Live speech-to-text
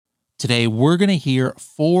Today, we're going to hear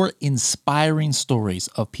 4 inspiring stories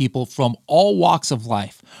of people from all walks of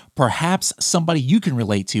life, perhaps somebody you can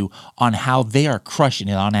relate to on how they are crushing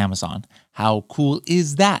it on Amazon. How cool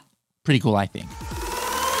is that? Pretty cool, I think.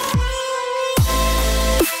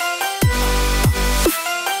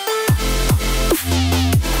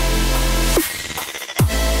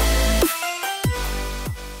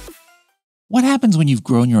 What happens when you've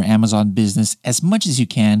grown your Amazon business as much as you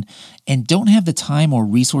can and don't have the time or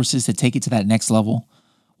resources to take it to that next level?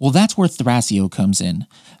 Well, that's where Thrasio comes in.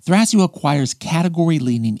 Thrasio acquires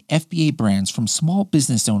category-leading FBA brands from small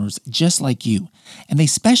business owners just like you, and they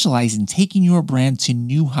specialize in taking your brand to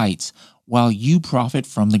new heights while you profit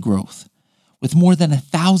from the growth. With more than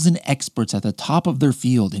 1,000 experts at the top of their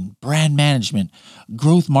field in brand management,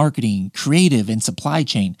 growth marketing, creative, and supply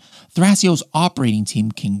chain, Thrasio's operating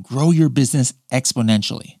team can grow your business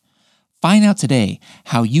exponentially. Find out today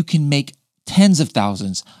how you can make tens of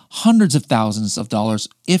thousands, hundreds of thousands of dollars,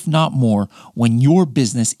 if not more, when your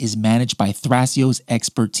business is managed by Thrasio's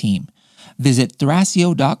expert team. Visit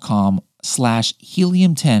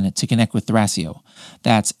thrasio.com/helium10 to connect with Thrasio.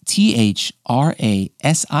 That's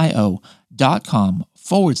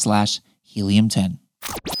THRASIO.com/helium10.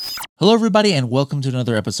 Hello, everybody, and welcome to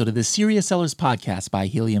another episode of the Serious Sellers Podcast by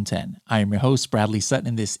Helium 10. I am your host, Bradley Sutton,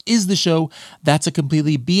 and this is the show that's a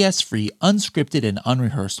completely BS-free, unscripted, and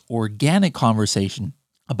unrehearsed organic conversation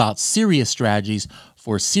about serious strategies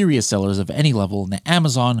for serious sellers of any level in the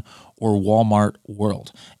Amazon or Walmart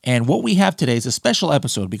world. And what we have today is a special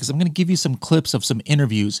episode because I'm going to give you some clips of some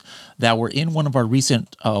interviews that were in one of our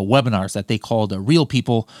recent webinars that they called Real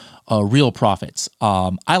People, Real Profits.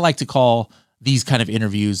 I like to call these kind of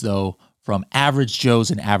interviews, though, from average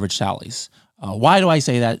Joes and average Sallys. Why do I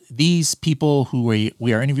say that? These people who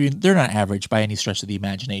we are interviewing, they're not average by any stretch of the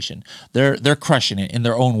imagination. They're crushing it in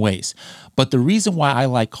their own ways. But the reason why I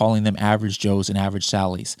like calling them average Joes and average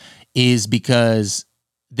Sallys is because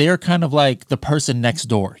they're kind of like the person next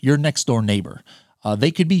door, your next door neighbor.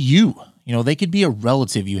 They could be you. You know, they could be a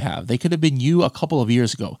relative you have. They could have been you a couple of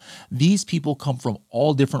years ago. These people come from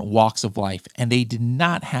all different walks of life, and they did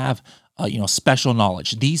not have special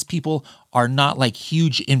knowledge. These people are not like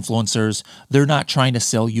huge influencers. They're not trying to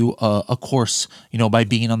sell you a course, by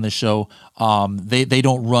being on the show. They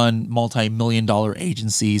don't run multi-million-dollar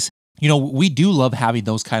agencies. We do love having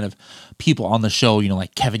those kind of people on the show,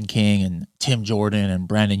 like Kevin King and Tim Jordan and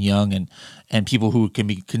Brandon Young and people who can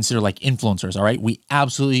be considered like influencers, all right? We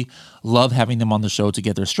absolutely love having them on the show to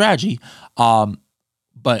get their strategy.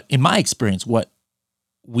 But in my experience, what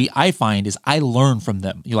I find is I learn from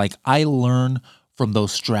them. I learn from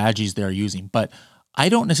those strategies they're using, but I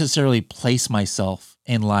don't necessarily place myself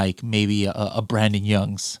in like maybe a Brandon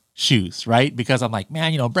Young's shoes, right? Because I'm like,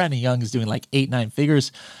 man, Brandon Young is doing like 8-9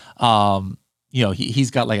 figures.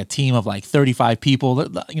 He's got like a team of like 35 people.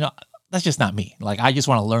 That's just not me. Like, I just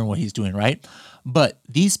want to learn what he's doing, right? But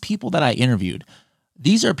these people that I interviewed,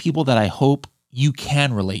 these are people that I hope you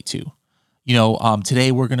can relate to.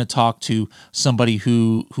 Today we're going to talk to somebody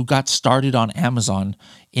who got started on Amazon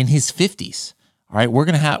in his 50s. All right, we're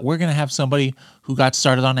going to have somebody who got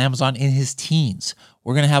started on Amazon in his teens.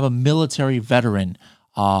 We're going to have a military veteran.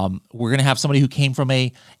 We're going to have somebody who came from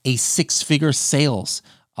a 6-figure sales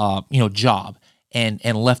job and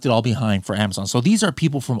left it all behind for Amazon. So these are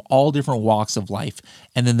people from all different walks of life.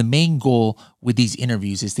 And then the main goal with these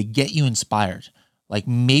interviews is to get you inspired. Like,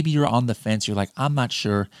 maybe you're on the fence. You're like, I'm not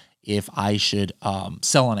sure if I should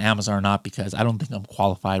sell on Amazon or not because I don't think I'm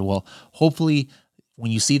qualified. Well, hopefully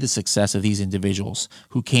when you see the success of these individuals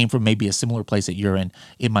who came from maybe a similar place that you're in,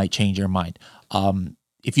 it might change your mind.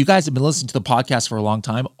 If you guys have been listening to the podcast for a long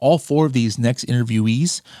time, all 4 of these next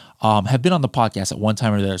interviewees have been on the podcast at one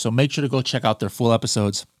time or the other. So make sure to go check out their full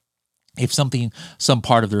episodes if some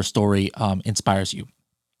part of their story inspires you.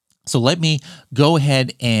 So let me go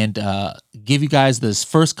ahead and give you guys this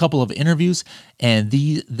first couple of interviews, and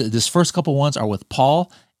this first couple ones are with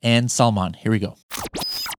Paul and Salman. Here we go.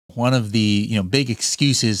 One of the big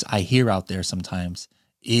excuses I hear out there sometimes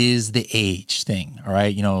is the age thing. All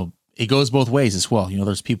right, it goes both ways as well.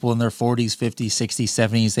 There's people in their 40s, 50s, 60s,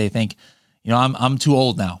 70s. They think, I'm too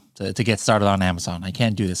old now to get started on Amazon. I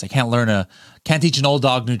can't do this. I can't teach an old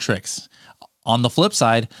dog new tricks. On the flip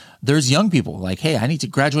side, there's young people like, hey, I need to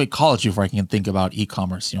graduate college before I can think about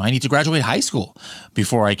e-commerce. I need to graduate high school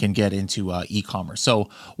before I can get into e-commerce. So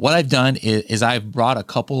what I've done is I've brought a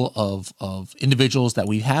couple of individuals that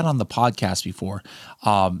we've had on the podcast before.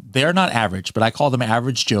 They're not average, but I call them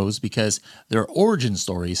average Joes because their origin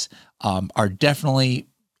stories are definitely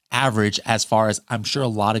average, as far as I'm sure a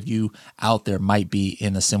lot of you out there might be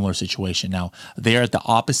in a similar situation. Now, they're at the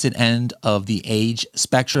opposite end of the age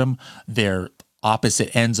spectrum. They're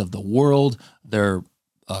opposite ends of the world. Their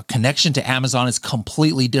connection to Amazon is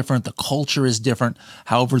completely different. The culture is different.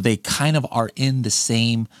 However, they kind of are in the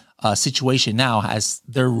same situation now, as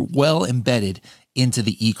they're well embedded into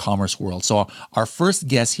the e-commerce world. So our first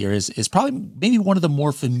guest here is probably maybe one of the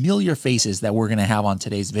more familiar faces that we're going to have on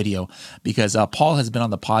today's video, because Paul has been on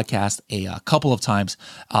the podcast a couple of times.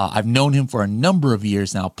 I've known him for a number of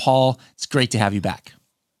years now. Paul, it's great to have you back.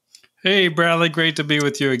 Hey, Bradley, great to be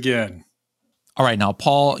with you again. All right. Now,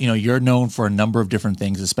 Paul, you're known for a number of different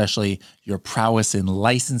things, especially your prowess in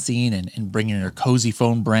licensing and bringing your Cozy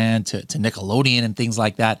Phone brand to Nickelodeon and things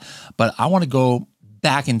like that. But I want to go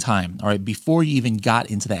back in time. All right. Before you even got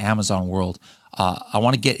into the Amazon world, I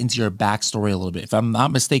want to get into your backstory a little bit. If I'm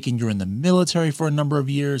not mistaken, you were in the military for a number of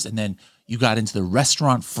years, and then you got into the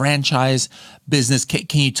restaurant franchise business.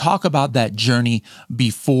 Can you talk about that journey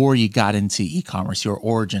before you got into e-commerce, your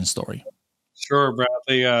origin story? Sure,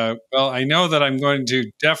 Bradley. Well, I know that I'm going to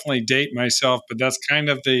definitely date myself, but that's kind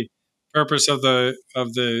of the purpose of the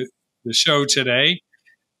show today.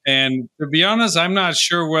 And to be honest, I'm not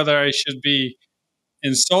sure whether I should be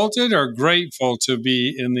insulted or grateful to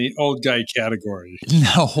be in the old guy category.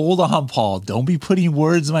 Now, hold on, Paul. Don't be putting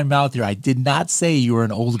words in my mouth here. I did not say you were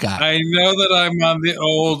an old guy. I know that I'm on the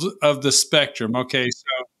old of the spectrum. Okay,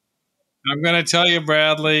 so I'm going to tell you,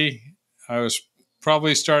 Bradley, I was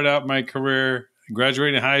probably started out my career,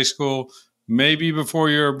 graduating high school, maybe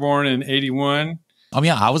before you were born in 81.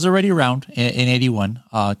 Yeah, I was already around in 81,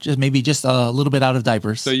 just a little bit out of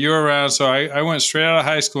diapers. So you were around. So I went straight out of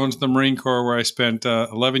high school into the Marine Corps, where I spent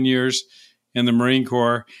 11 years in the Marine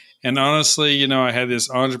Corps. And honestly, I had this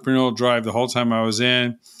entrepreneurial drive the whole time I was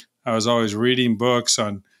in. I was always reading books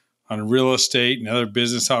on real estate and other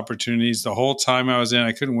business opportunities. The whole time I was in,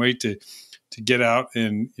 I couldn't wait to get out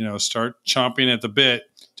and start chomping at the bit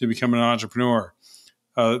to become an entrepreneur.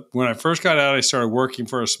 When I first got out, I started working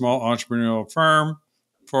for a small entrepreneurial firm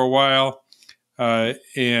for a while,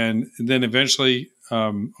 and then eventually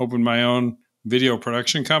opened my own video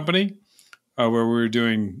production company where we were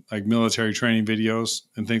doing like military training videos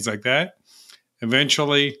and things like that.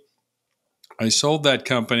 Eventually, I sold that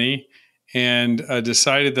company and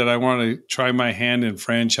decided that I wanted to try my hand in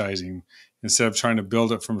franchising instead of trying to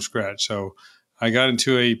build it from scratch. So I got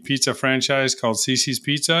into a pizza franchise called Cici's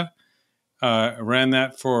Pizza. I ran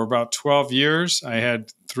that for about 12 years. I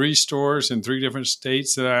had 3 stores in 3 different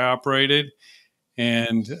states that I operated.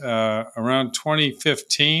 And around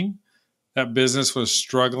 2015, that business was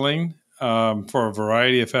struggling for a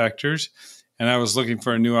variety of factors. And I was looking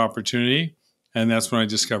for a new opportunity. And that's when I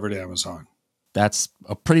discovered Amazon. That's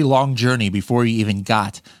a pretty long journey before you even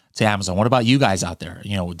got to Amazon. What about you guys out there?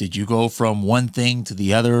 Did you go from one thing to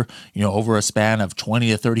the other, over a span of 20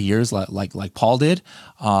 to 30 years like Paul did?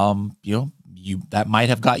 That might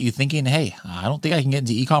have got you thinking, hey, I don't think I can get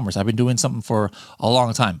into e-commerce. I've been doing something for a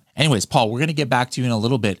long time. Anyways, Paul, we're going to get back to you in a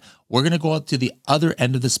little bit. We're going to go up to the other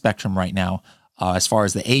end of the spectrum right now, as far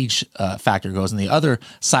as the age factor goes, on the other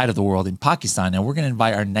side of the world in Pakistan. And we're going to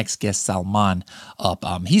invite our next guest, Salman, up.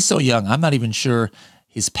 He's so young, I'm not even sure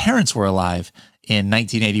his parents were alive in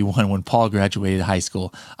 1981 when Paul graduated high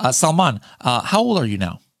school. Salman, how old are you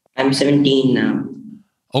now? I'm 17 now.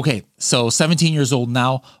 Okay, so 17 years old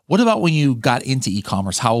now. What about when you got into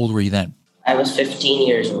e-commerce? How old were you then? I was 15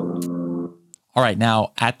 years old. All right,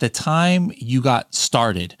 now at the time you got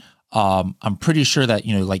started, I'm pretty sure that,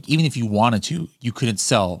 even if you wanted to, you couldn't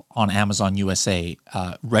sell on Amazon USA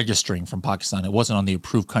registering from Pakistan. It wasn't on the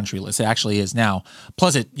approved country list. It actually is now.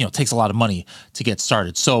 Plus, it takes a lot of money to get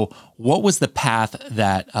started. So what was the path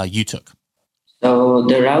that you took? So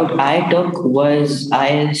the route I took was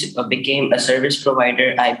I became a service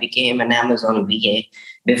provider. I became an Amazon VA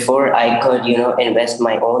before I could, invest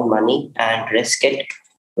my own money and risk it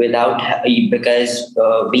because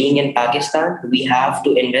being in Pakistan, we have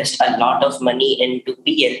to invest a lot of money into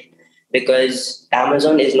PL because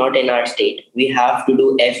Amazon is not in our state. We have to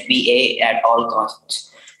do FBA at all costs.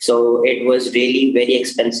 So it was really very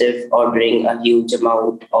expensive ordering a huge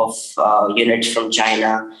amount of units from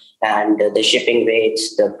China, and the shipping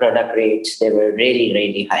rates, the product rates, they were really,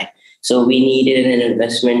 really high. So we needed an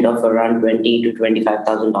investment of around $20,000 to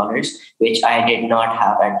 $25,000, which I did not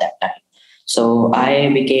have at that time. So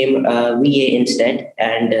I became a VA instead,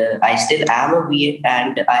 and I still am a VA,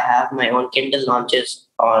 and I have my own Kindle launches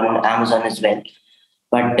on Amazon as well,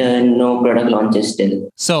 but no product launches still.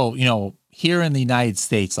 So, here in the United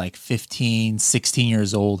States, like 15, 16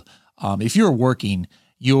 years old, if you're working,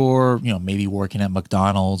 you're, maybe working at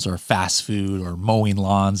McDonald's or fast food or mowing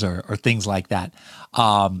lawns or things like that,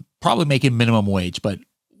 probably making minimum wage. But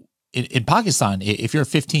in Pakistan, if you're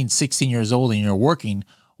 15, 16 years old and you're working,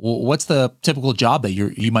 what's the typical job that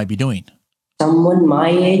you might be doing? Someone my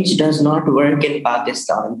age does not work in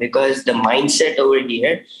Pakistan because the mindset over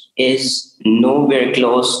here is nowhere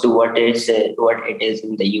close to what it is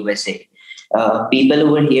in the USA. People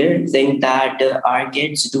over here think that our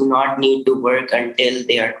kids do not need to work until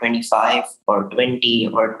they are 25 or 20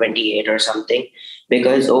 or 28 or something,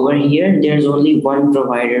 because over here there's only one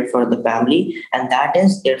provider for the family, and that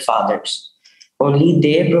is their fathers. Only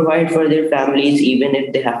they provide for their families, even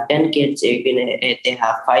if they have 10 kids, even if they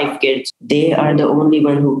have 5 kids, they are the only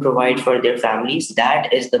one who provide for their families.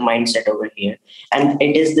 That is the mindset over here. And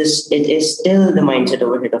it is still the mindset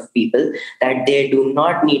over here of people that they do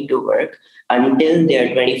not need to work until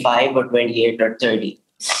they're 25 or 28 or 30.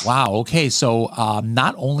 Wow. Okay. So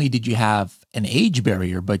not only did you have an age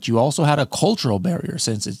barrier, but you also had a cultural barrier,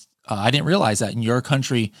 since it's, I didn't realize that in your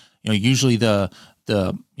country, usually the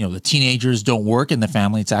teenagers don't work in the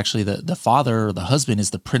family. It's actually the father or the husband is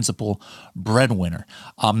the principal breadwinner.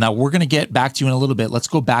 Now we're going to get back to you in a little bit. Let's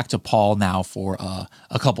go back to Paul now for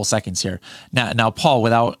a couple seconds here. Now, Paul,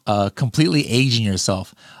 without completely aging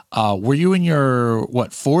yourself, were you in your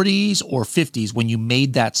 40s or 50s when you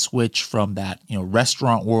made that switch from that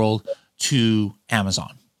restaurant world to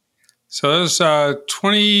Amazon? So it was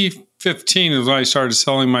 2015 is when I started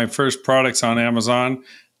selling my first products on Amazon,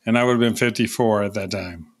 and I would have been 54 at that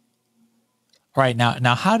time. All right.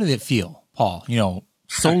 Now, how did it feel, Paul?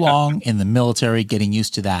 So long in the military, getting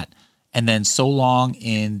used to that, and then so long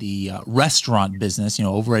in the restaurant business,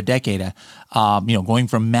 over a decade, going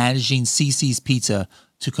from managing CiCi's Pizza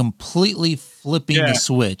to completely flipping the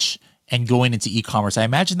switch and going into e-commerce. I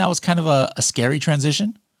imagine that was kind of a scary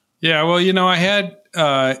transition. Yeah. Well, I had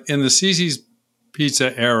in the CiCi's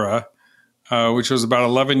Pizza era, which was about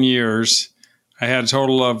 11 years, I had a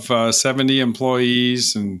total of 70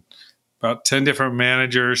 employees and about 10 different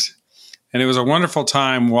managers. And it was a wonderful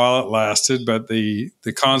time while it lasted, but the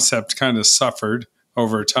concept kind of suffered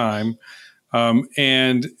over time.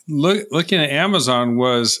 And looking at Amazon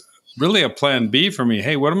was really a plan B for me.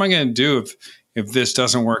 Hey, what am I going to do if this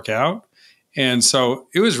doesn't work out? And so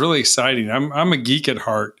it was really exciting. I'm a geek at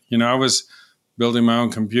heart. I was building my own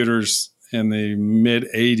computers in the mid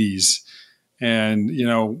 80s and,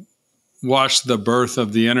 watched the birth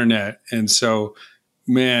of the internet. And so,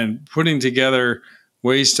 man, putting together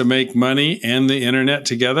ways to make money and the internet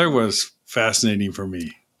together was fascinating for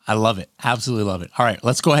me. I love it. Absolutely love it. All right,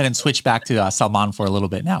 let's go ahead and switch back to Salman for a little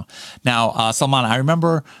bit now. Now, Salman, I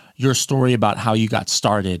remember your story about how you got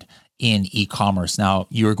started in e-commerce. Now,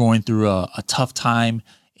 you were going through a tough time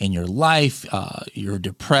in your life. You're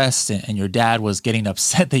depressed, and your dad was getting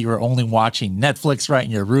upset that you were only watching Netflix right in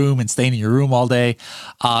your room and staying in your room all day.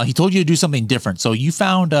 He told you to do something different. So you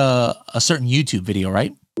found a certain YouTube video,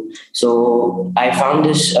 right? So I found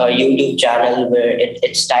this YouTube channel where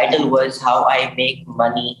its title was "How I Make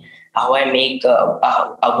Money, How I Make a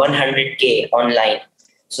 100K Online."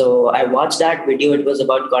 So I watched that video. It was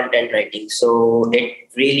about content writing. So it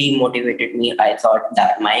really motivated me. I thought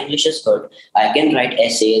that my English is good. I can write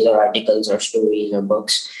essays or articles or stories or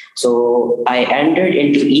books. So I entered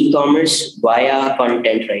into e-commerce via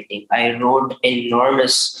content writing. I wrote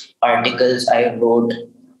enormous articles. I wrote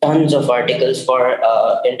tons of articles for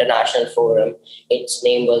international forum. Its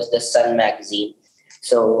name was The Sun Magazine.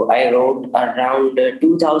 So I wrote around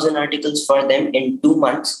 2,000 articles for them in 2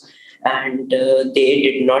 months. And they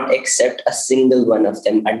did not accept a single one of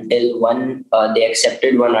them until they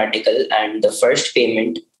accepted one article, and the first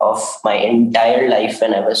payment of my entire life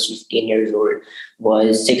when I was 15 years old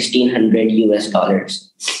was $1,600.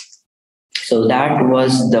 So that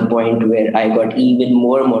was the point where I got even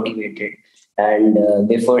more motivated. And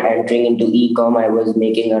before entering into e-com, I was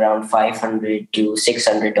making around $500 to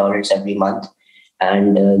 $600 every month.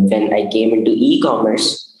 And when I came into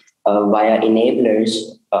e-commerce via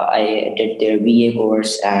enablers, I did their VA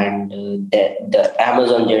course, and the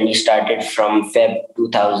Amazon journey started from Feb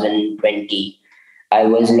 2020. I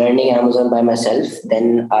was learning Amazon by myself.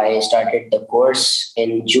 Then I started the course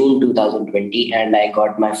in June 2020, and I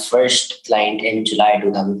got my first client in July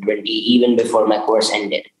 2020, even before my course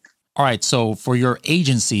ended. All right. So for your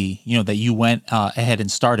agency, that you went ahead and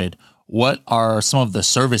started, what are some of the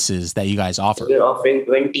services that you guys offer? We're offering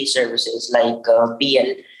 20 services like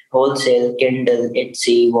PL, wholesale, Kindle,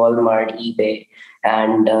 Etsy, Walmart, eBay,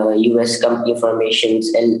 and US company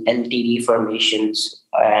formations, LTD formations,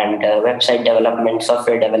 and website development,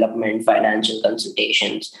 software development, financial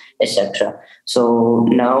consultations, etc. So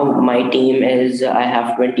now my team is, I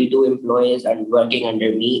have 22 employees and working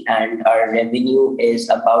under me, and our revenue is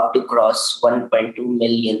about to cross 1.2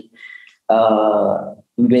 million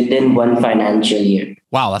within one financial year.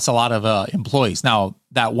 Wow, that's a lot of employees. Now,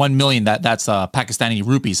 that 1 million, that's Pakistani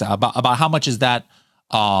rupees. About how much is that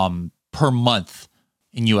per month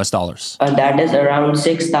in US dollars? That is around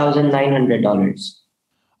 $6,900.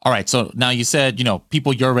 All right. So now you said,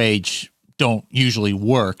 people your age don't usually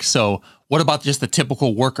work. So what about just the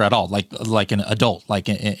typical worker at all, like an adult, like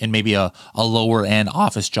in maybe a lower end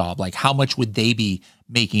office job? Like how much would they be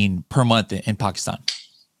making per month in Pakistan?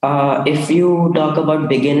 If you talk about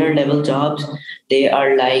beginner level jobs, they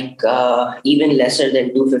are like even lesser than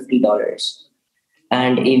 $250.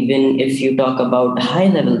 And even if you talk about high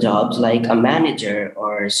level jobs like a manager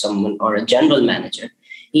or someone or a general manager,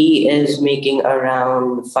 he is making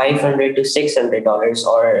around $500 to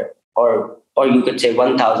 $600, or you could say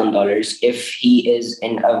 $1,000 if he is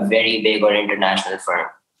in a very big or international firm.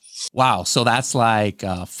 Wow. So that's like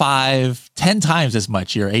 5-10 times as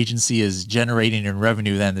much your agency is generating in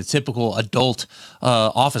revenue than the typical adult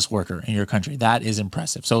office worker in your country. That is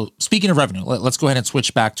impressive. So speaking of revenue, let's go ahead and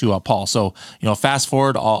switch back to Paul. So, fast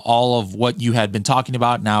forward all of what you had been talking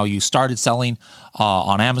about. Now you started selling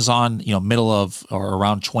on Amazon, middle of or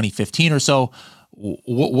around 2015 or so.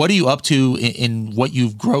 What are you up to in what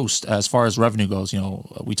you've grossed as far as revenue goes? Are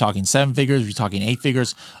we talking 7 figures? Are we talking 8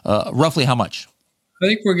 figures? Roughly how much? I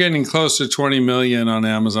think we're getting close to 20 million on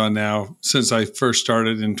Amazon now since I first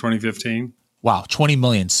started in 2015. Wow, 20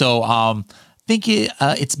 million. So I think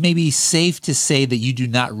it's maybe safe to say that you do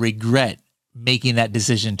not regret making that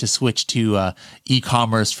decision to switch to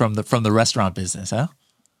e-commerce from the restaurant business, huh?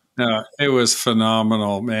 No, it was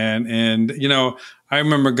phenomenal, man. And, I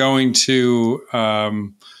remember going to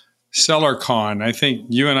SellerCon. I think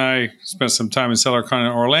you and I spent some time in SellerCon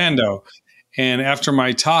in Orlando. And after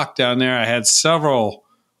my talk down there, I had several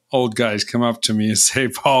old guys come up to me and say,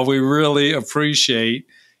 Paul, we really appreciate,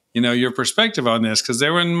 your perspective on this, because they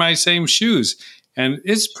were in my same shoes. And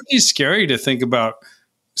it's pretty scary to think about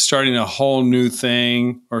starting a whole new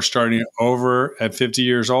thing or starting over at 50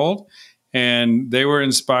 years old. And they were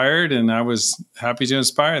inspired, and I was happy to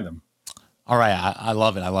inspire them. All right. I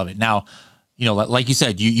love it. I love it. Now, like you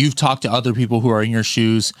said, you've talked to other people who are in your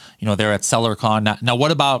shoes, they're at SellerCon. Now,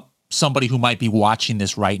 what about somebody who might be watching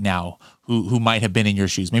this right now, who might have been in your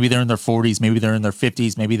shoes? Maybe they're in their 40s, maybe they're in their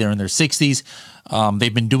 50s, maybe they're in their 60s.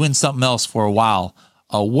 They've been doing something else for a while.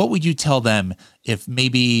 What would you tell them if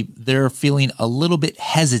maybe they're feeling a little bit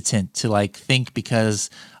hesitant to think because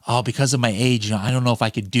of my age, I don't know if I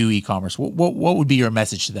could do e-commerce? What would be your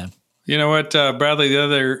message to them? You know what, Bradley, not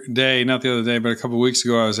the other day, but a couple of weeks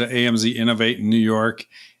ago, I was at AMZ Innovate in New York,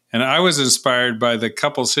 and I was inspired by the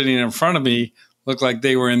couple sitting in front of me. Looked like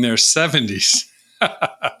they were in their 70s.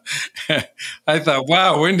 I thought,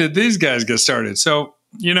 wow, when did these guys get started? So,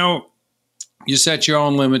 you set your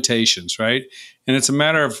own limitations, right? And it's a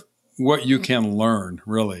matter of what you can learn,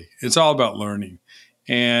 really. It's all about learning.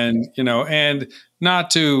 And, and not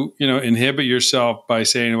to, inhibit yourself by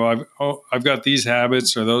saying, well, I've got these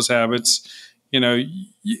habits or those habits.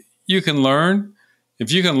 You can learn.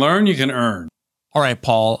 If you can learn, you can earn. All right,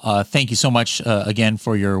 Paul, thank you so much again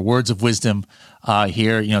for your words of wisdom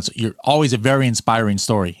here. You're always a very inspiring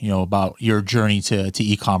story, about your journey to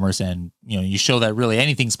e-commerce, and, you show that really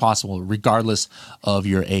anything's possible regardless of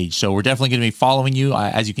your age. So we're definitely going to be following you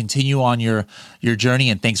as you continue on your journey,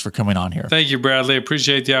 and thanks for coming on here. Thank you, Bradley.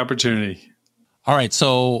 Appreciate the opportunity. All right,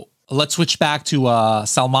 so let's switch back to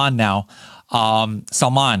Salman now.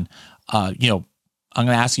 Salman, I'm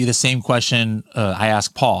going to ask you the same question I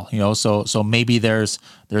asked Paul. So maybe there's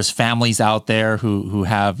families out there who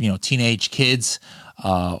have teenage kids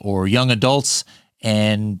or young adults,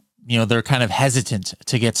 and they're kind of hesitant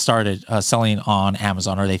to get started selling on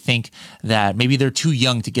Amazon, or they think that maybe they're too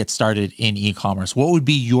young to get started in e-commerce. What would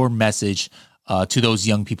be your message to those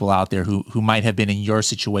young people out there who might have been in your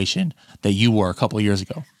situation that you were a couple of years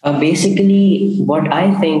ago? Basically, what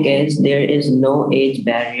I think is there is no age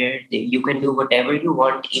barrier. You can do whatever you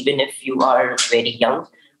want, even if you are very young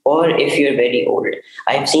or if you're very old.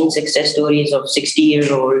 I've seen success stories of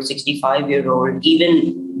 60-year-old, 65-year-old,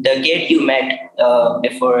 even the kid you met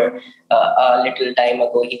before a little time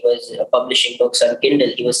ago. He was publishing books on Kindle.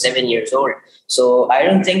 He was 7 years old. So I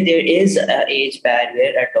don't think there is an age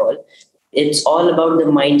barrier at all. It's all about the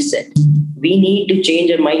mindset. We need to change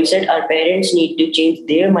our mindset. Our parents need to change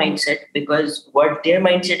their mindset, because what their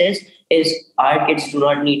mindset is our kids do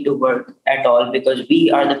not need to work at all, because we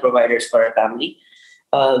are the providers for our family.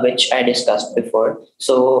 which I discussed before.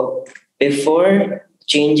 So before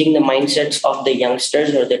changing the mindsets of the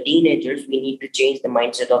youngsters or the teenagers, we need to change the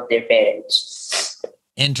mindset of their parents.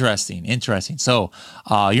 Interesting. So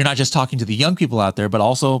you're not just talking to the young people out there, but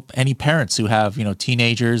also any parents who have,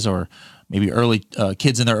 teenagers or maybe early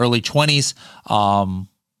kids in their early 20s.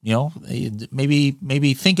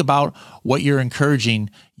 Maybe think about what you're encouraging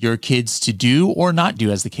your kids to do or not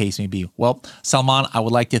do, as the case may be. Well, Salman, I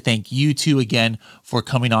would like to thank you two again for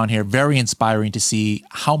coming on here. Very inspiring to see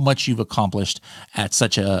how much you've accomplished at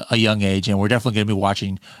such a young age. And we're definitely going to be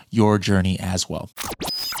watching your journey as well.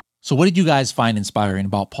 So what did you guys find inspiring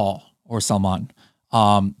about Paul or Salman?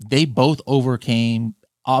 They both overcame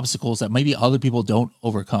obstacles that maybe other people don't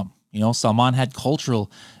overcome. Salman had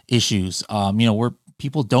cultural issues, where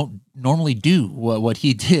people don't normally do what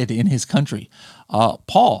he did in his country.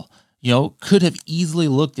 Paul, could have easily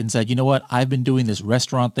looked and said, you know what, I've been doing this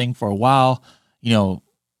restaurant thing for a while.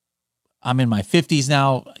 I'm in my 50s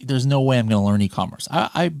now. There's no way I'm going to learn e-commerce.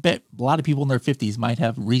 I bet a lot of people in their 50s might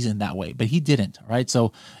have reasoned that way, but he didn't. Right.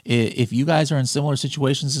 So if you guys are in similar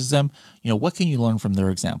situations as them, what can you learn from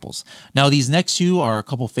their examples? Now, these next two are a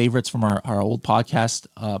couple favorites from our old podcast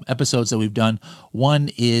episodes that we've done.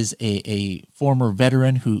 One is a former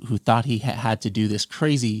veteran who thought he had to do this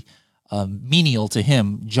crazy menial to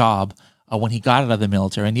him job when he got out of the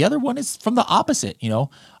military. And the other one is from the opposite.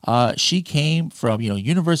 She came from,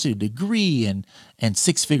 university degree and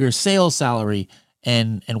six-figure sales salary.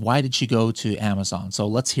 And why did she go to Amazon? So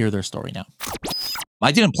let's hear their story now.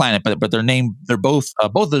 I didn't plan it, but they're both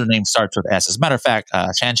of their names starts with S. As a matter of fact,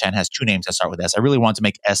 Shan has two names that start with S. I really want to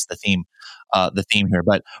make S the theme here.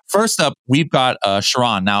 But first up, we've got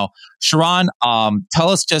Sharon. Now, Sharon, tell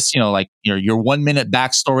us just, your 1 minute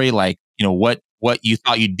backstory, what you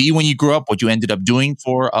thought you'd be when you grew up, what you ended up doing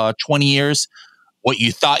for 20 years, what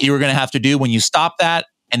you thought you were going to have to do when you stopped that,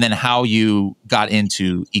 and then how you got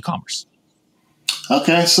into e-commerce.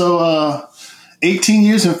 Okay, so 18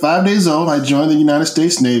 years and 5 days old, I joined the United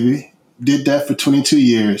States Navy, did that for 22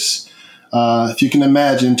 years. If you can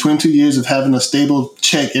imagine, 22 years of having a stable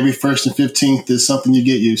check every 1st and 15th is something you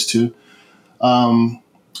get used to.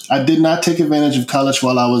 I did not take advantage of college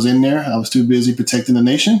while I was in there. I was too busy protecting the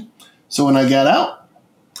nation. So when I got out,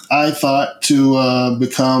 I thought to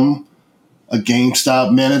become a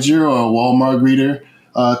GameStop manager or a Walmart greeter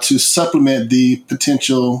to supplement the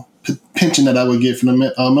potential pension that I would get from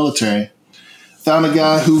the military. Found a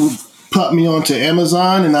guy who put me onto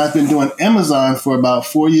Amazon, and I've been doing Amazon for about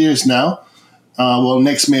 4 years now.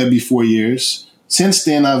 Next May will be 4 years. Since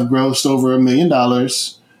then, I've grossed over $1 million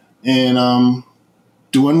and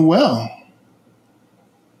doing well.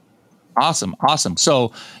 Awesome.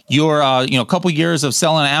 So you're, a couple years of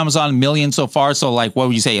selling on Amazon, $1 million so far. So what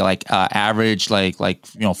would you say, average,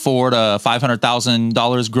 $400,000 to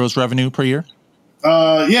 $500,000 gross revenue per year?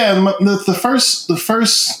 The first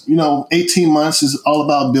 18 months is all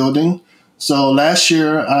about building. So last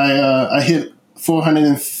year I hit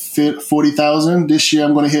 440,000. This year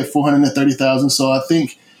I'm going to hit 430,000. So I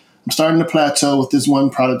think I'm starting to plateau with this one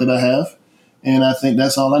product that I have, and I think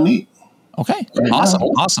that's all I need. Okay.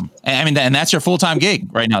 Awesome. I mean, and that's your full-time gig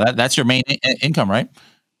right now. That's your main income, right?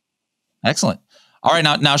 Excellent. All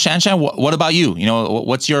right. Now, Shan, what about you?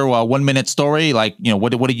 What's your 1 minute story? What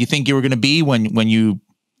did you think you were going to be when you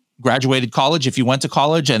graduated college, if you went to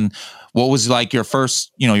college, and what was your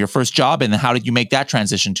first job, and how did you make that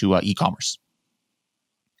transition to e-commerce?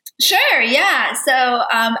 Sure. Yeah. So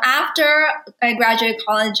after I graduated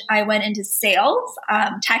college, I went into sales,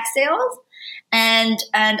 tech sales, and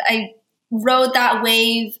I rode that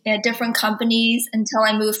wave at different companies until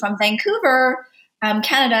I moved from Vancouver,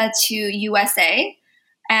 Canada, to USA.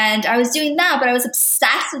 And I was doing that, but I was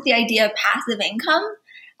obsessed with the idea of passive income.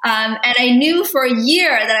 And I knew for a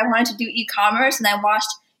year that I wanted to do e-commerce, and I watched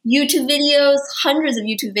YouTube videos, hundreds of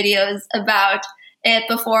YouTube videos about it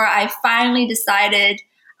before I finally decided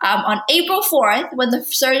on April 4th, when the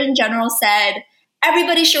Surgeon General said,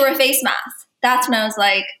 everybody should wear face masks. That's when I was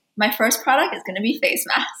like, my first product is going to be face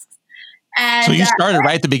masks. And, so you started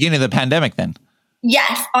right at the beginning of the pandemic then?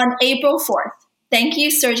 Yes, on April 4th. Thank you,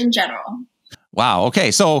 Surgeon General. Wow.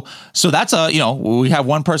 Okay. So that's we have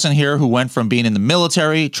one person here who went from being in the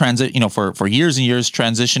military for years and years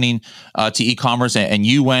transitioning to e-commerce, and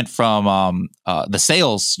you went from the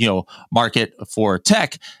sales market for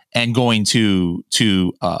tech and going to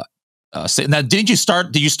now did you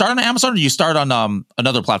start on Amazon, or did you start on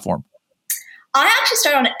another platform? I actually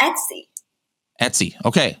started on Etsy. Etsy.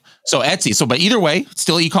 Okay. So Etsy. So, but either way,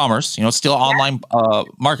 still e-commerce, still online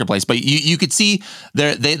marketplace, but you could see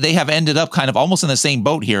they have ended up kind of almost in the same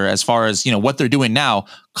boat here as far as, what they're doing now,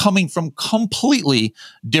 coming from completely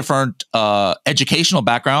different educational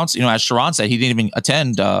backgrounds. As Sharon said, he didn't even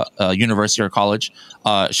attend university or college.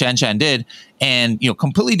 Shan did, and,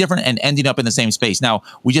 completely different and ending up in the same space. Now,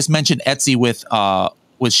 we just mentioned Etsy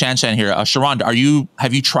with Shan here. Sharon,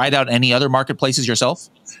 have you tried out any other marketplaces yourself?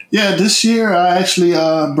 Yeah, this year I actually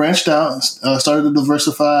branched out, started to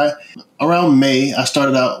diversify. Around May, I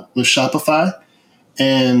started out with Shopify,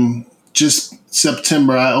 and just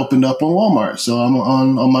September I opened up on Walmart. So I'm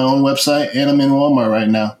on my own website, and I'm in Walmart right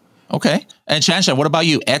now. Okay. And Shan, what about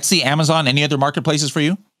you? Etsy, Amazon, any other marketplaces for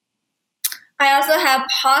you? I also have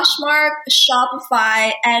Poshmark,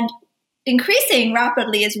 Shopify, and increasing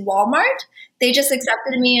rapidly is Walmart. They just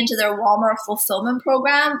accepted me into their Walmart fulfillment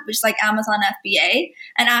program, which is like Amazon FBA.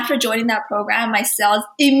 And after joining that program, my sales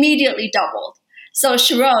immediately doubled. So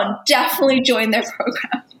Sharon, definitely join their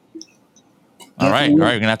program. All right. We're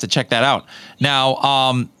going to have to check that out.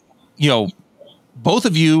 Now, both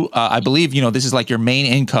of you, I believe, this is like your main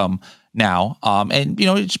income now. And,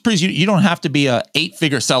 it's pretty, you don't have to be a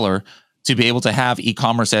 8-figure seller to be able to have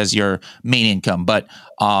e-commerce as your main income. But,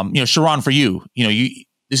 Sharon, for you,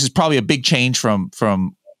 this is probably a big change from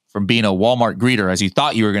being a Walmart greeter, as you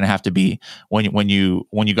thought you were going to have to be when you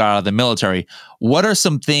got out of the military. What are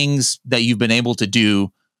some things that you've been able to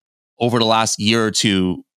do over the last year or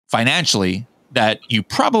two financially that you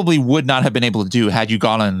probably would not have been able to do had you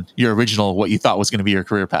gone on your original, what you thought was going to be your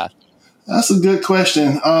career path? That's a good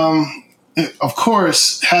question. Of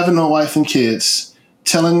course, having a wife and kids,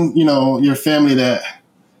 telling your family that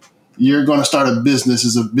you're going to start a business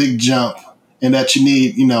is a big jump. And that you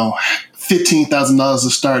need, $15,000 to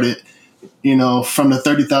start it, from the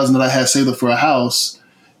 $30,000 that I had saved up for a house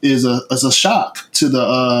is a shock to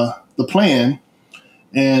the plan.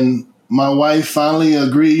 And my wife finally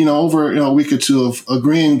agreed, over a week or two of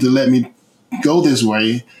agreeing to let me go this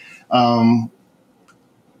way.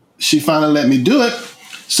 She finally let me do it.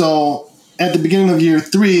 So at the beginning of year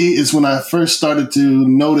 3 is when I first started to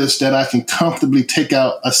notice that I can comfortably take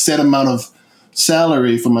out a set amount of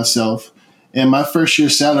salary for myself. And my first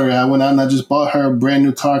year's salary, I went out and I just bought her a brand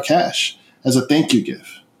new car cash as a thank you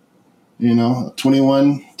gift. A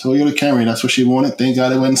 21 Toyota Camry. That's what she wanted. Thank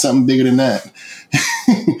God it wasn't something bigger than that.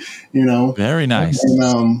 Very nice.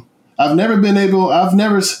 And, I've never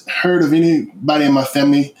heard of anybody in my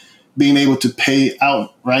family being able to pay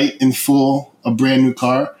outright in full a brand new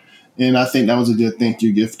car. And I think that was a good thank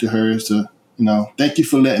you gift to her. So, thank you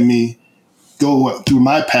for letting me go through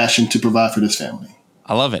my passion to provide for this family.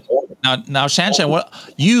 I love it. Now, Shan, what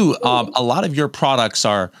you a lot of your products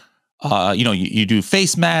are, you do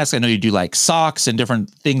face masks. I know you do like socks and different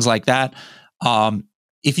things like that.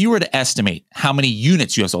 If you were to estimate how many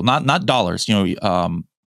units you have sold, not dollars,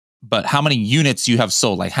 but how many units you have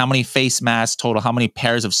sold, like how many face masks total, how many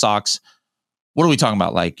pairs of socks, what are we talking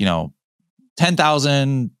about? Like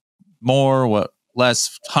 10,000 more, what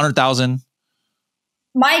less, 100,000?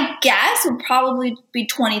 My guess would probably be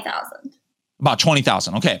 20,000. About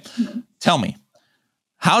 20,000. Okay. Mm-hmm. Tell me,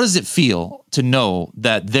 how does it feel to know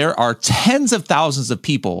that there are tens of thousands of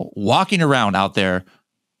people walking around out there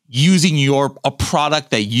using a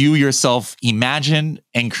product that you yourself imagined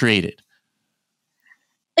and created?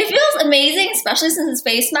 It feels amazing, especially since it's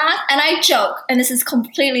face mask. And I joke, and this is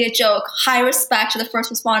completely a joke, high respect to the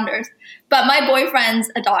first responders. But my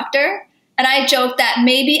boyfriend's a doctor, and I joke that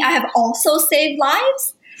maybe I have also saved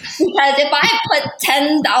lives. Because if I put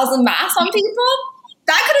 10,000 masks on people,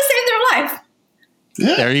 that could have saved their life.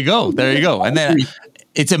 Yeah. There you go. And then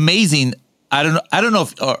it's amazing. I don't know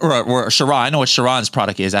if or Sharon. I know what Sharon's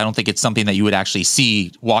product is. I don't think it's something that you would actually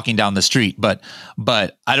see walking down the street. But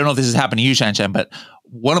I don't know if this has happened to you, Shan. But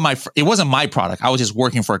it wasn't my product. I was just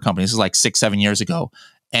working for a company. This is like 6-7 years ago.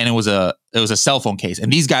 And it was a cell phone case. And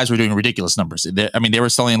these guys were doing ridiculous numbers. They were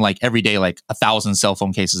selling like every day, like 1,000 cell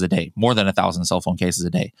phone cases a day, more than 1,000 cell phone cases a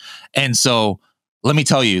day. And so let me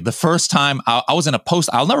tell you, the first time I was in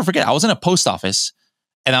I'll never forget, I was in a post office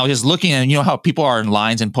and I was just looking, and how people are in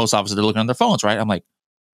lines in post offices, they're looking on their phones, right? I'm like,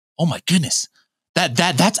 oh my goodness,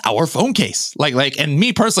 that's our phone case. Like, and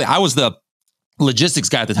me personally, I was the logistics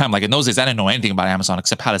guy at the time. Like in those days, I didn't know anything about Amazon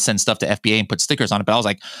except how to send stuff to FBA and put stickers on it. But I was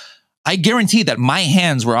like, I guarantee that my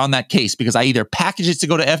hands were on that case because I either packaged it to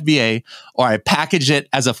go to FBA or I packaged it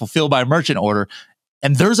as a fulfilled by merchant order.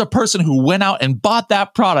 And there's a person who went out and bought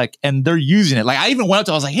that product and they're using it. Like I even went up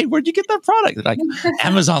to, I was like, hey, where'd you get that product? They're like,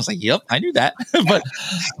 Amazon's like, yep, I knew that.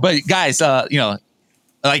 but guys,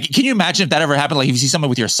 Like, can you imagine if that ever happened? Like, if you see someone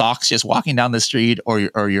with your socks just walking down the street, or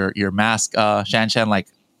your mask, Shan, like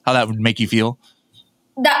how that would make you feel?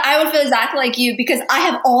 That I would feel exactly like you, because I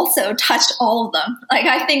have also touched all of them. Like,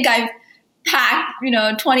 I think I've packed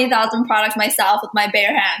 20,000 products myself with my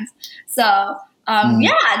bare hands. So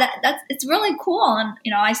that's it's really cool,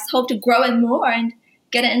 and I hope to grow it more and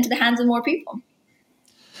get it into the hands of more people.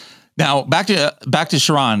 Now back to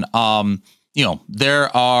Sharon.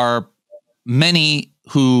 There are many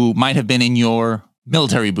who might have been in your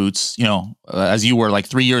military boots, as you were like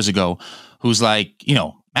 3 years ago, who's like,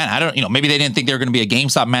 man, I don't, maybe they didn't think they were going to be a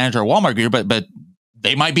GameStop manager or Walmart greeter, but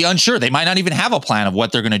they might be unsure. They might not even have a plan of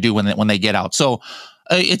what they're going to do when they get out. So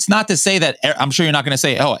it's not to say that, I'm sure you're not going to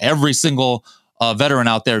say, oh, every single veteran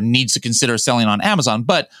out there needs to consider selling on Amazon.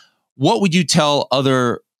 But what would you tell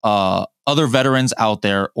other veterans out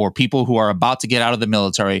there, or people who are about to get out of the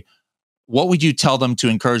military? What would you tell them to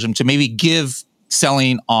encourage them to maybe give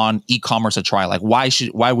selling on e-commerce a try? Like,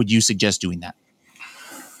 why would you suggest doing that?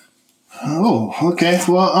 Oh, okay.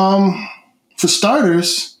 Well, for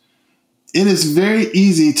starters, it is very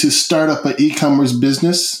easy to start up an e-commerce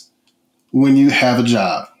business when you have a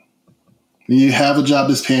job. When you have a job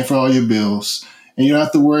that's paying for all your bills, and you don't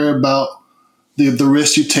have to worry about the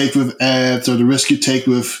risk you take with ads or the risk you take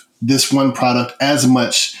with this one product as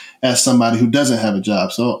much as somebody who doesn't have a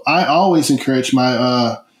job. So I always encourage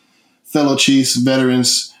my fellow Chiefs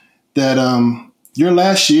veterans that your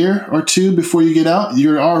last year or two before you get out,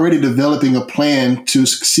 you're already developing a plan to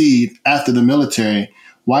succeed after the military.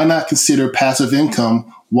 Why not consider passive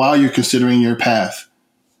income while you're considering your path?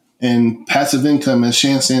 And passive income, as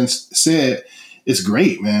Shan said, is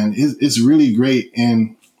great, man. It's really great.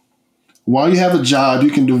 And while you have a job,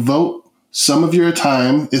 you can devote some of your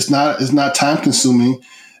time. It's not time consuming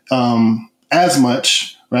as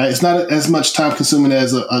much, right? It's not as much time consuming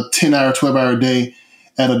as a 10-hour, 12-hour day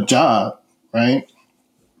at a job, right?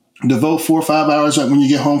 Devote 4 or 5 hours when you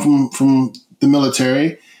get home from the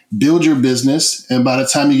military, build your business. And by the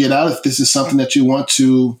time you get out, if this is something that you want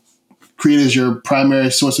to create as your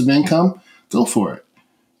primary source of income, go for it.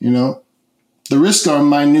 The risks are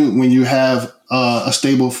minute when you have a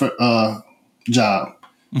stable job.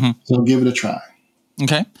 Mm-hmm. So give it a try.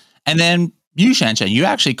 Okay. And then you, Shan, you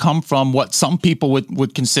actually come from what some people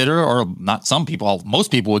would consider, or not some people,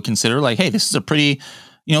 most people would consider like, hey, this is a pretty,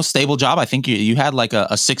 stable job. I think you had like a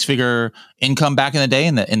 6-figure income back in the day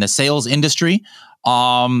in the sales industry.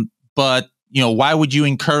 But why would you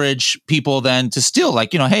encourage people then to still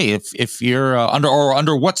like, hey, if you're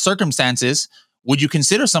under what circumstances would you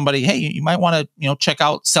consider somebody, hey, you might want to, check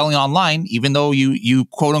out selling online, even though you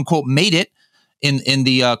quote unquote made it in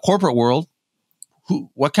the corporate world?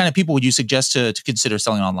 What kind of people would you suggest to consider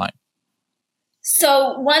selling online?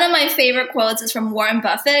 So one of my favorite quotes is from Warren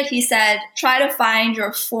Buffett. He said, try to find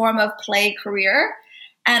your form of play career.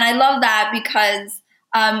 And I love that because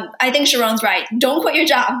I think Sharon's right. Don't quit your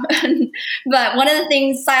job. But one of the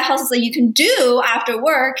things, side hustles that you can do after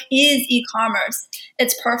work is e-commerce.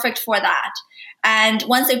 It's perfect for that. And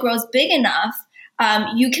once it grows big enough,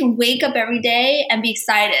 you can wake up every day and be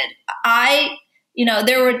excited.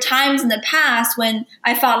 There were times in the past when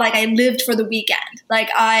I felt like I lived for the weekend. Like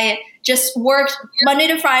I just worked Monday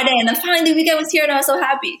to Friday, and then finally the weekend was here and I was so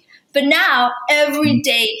happy. But now every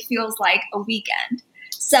day feels like a weekend.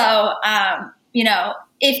 So,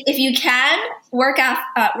 if you can work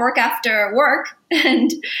after work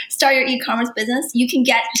and start your e-commerce business, you can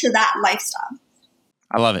get to that lifestyle.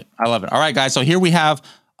 I love it. All right, guys. So here we have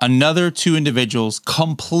another 2 individuals,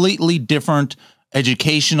 completely different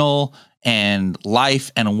educational and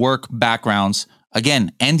life and work backgrounds.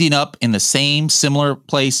 Again, ending up in the same similar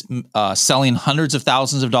place, selling hundreds of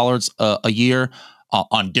thousands of dollars a year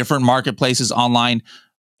on different marketplaces online.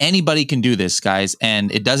 Anybody can do this, guys.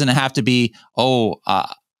 And it doesn't have to be,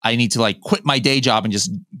 I need to like quit my day job and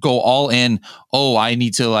just go all in. Oh, I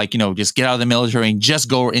need to just get out of the military and just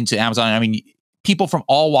go into Amazon. I mean, people from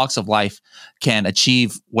all walks of life can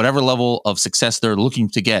achieve whatever level of success they're looking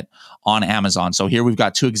to get on Amazon. So here we've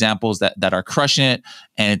got 2 examples that are crushing it,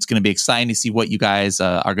 and it's going to be exciting to see what you guys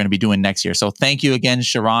are going to be doing next year. So thank you again,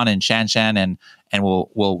 Sharon and Shan, and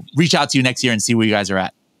we'll reach out to you next year and see where you guys are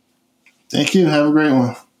at. Thank you. Have a great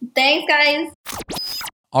one. Thanks, guys.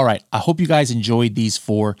 All right. I hope you guys enjoyed these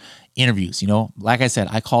 4 interviews. Like I said,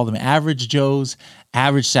 I call them average Joes,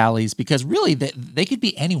 average Sallys, because really they could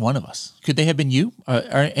be any one of us. Could they have been you?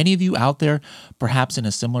 Are any of you out there perhaps in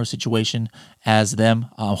a similar situation as them?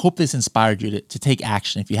 I hope this inspired you to take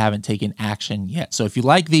action if you haven't taken action yet. So if you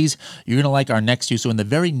like these, you're going to like our next 2. So in the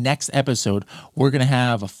very next episode, we're going to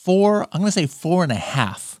have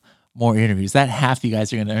 4.5 more interviews. That half you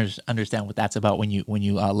guys are going to understand what that's about when you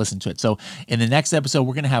listen to it. So in the next episode,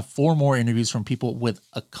 we're going to have 4 more interviews from people with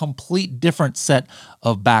a complete different set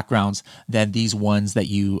of backgrounds than these ones that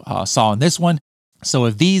you saw in this one. So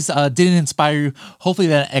if these didn't inspire you, hopefully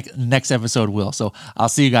that next episode will. So I'll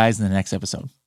see you guys in the next episode.